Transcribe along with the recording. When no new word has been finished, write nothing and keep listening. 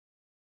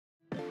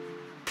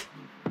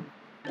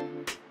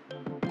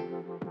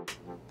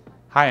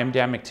Hi, I'm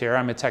Dan McTeer.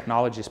 I'm a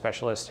technology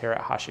specialist here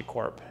at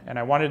HashiCorp, and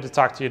I wanted to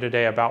talk to you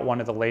today about one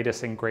of the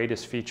latest and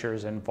greatest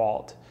features in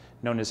Vault,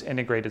 known as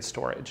integrated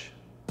storage.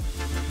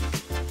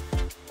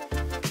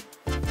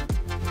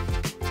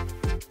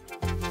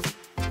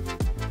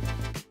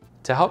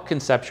 To help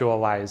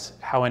conceptualize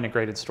how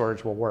integrated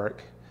storage will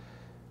work,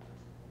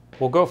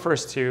 we'll go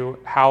first to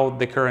how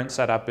the current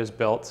setup is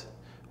built,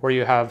 where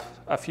you have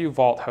a few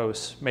Vault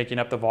hosts making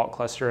up the Vault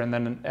cluster and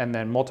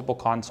then multiple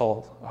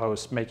console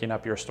hosts making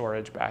up your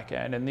storage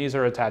backend. And these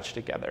are attached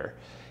together.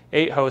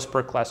 8 hosts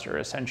per cluster,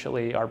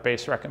 essentially our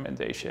base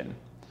recommendation.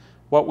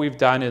 What we've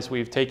done is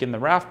we've taken the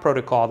Raft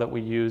protocol that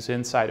we use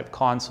inside of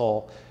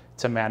console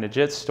to manage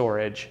its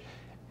storage,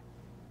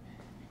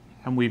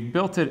 and we've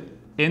built it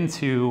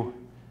into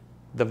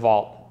the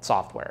Vault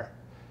software.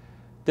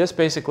 This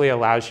basically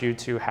allows you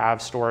to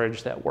have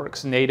storage that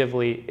works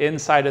natively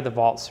inside of the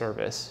Vault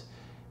service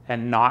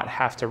and not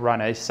have to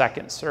run a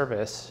second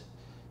service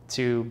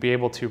to be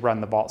able to run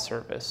the Vault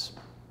service.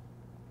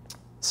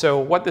 So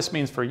what this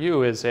means for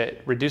you is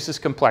it reduces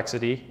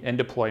complexity in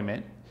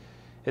deployment.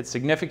 It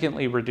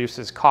significantly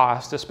reduces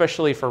cost,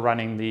 especially for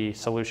running the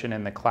solution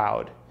in the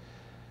cloud.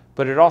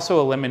 But it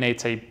also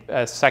eliminates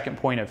a second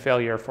point of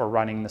failure for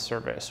running the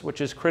service, which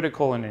is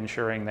critical in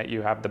ensuring that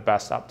you have the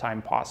best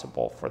uptime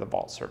possible for the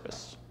Vault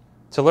service.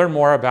 To learn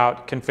more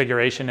about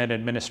configuration and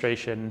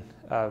administration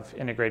of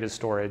integrated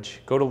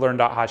storage, go to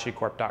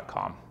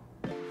learn.hashicorp.com.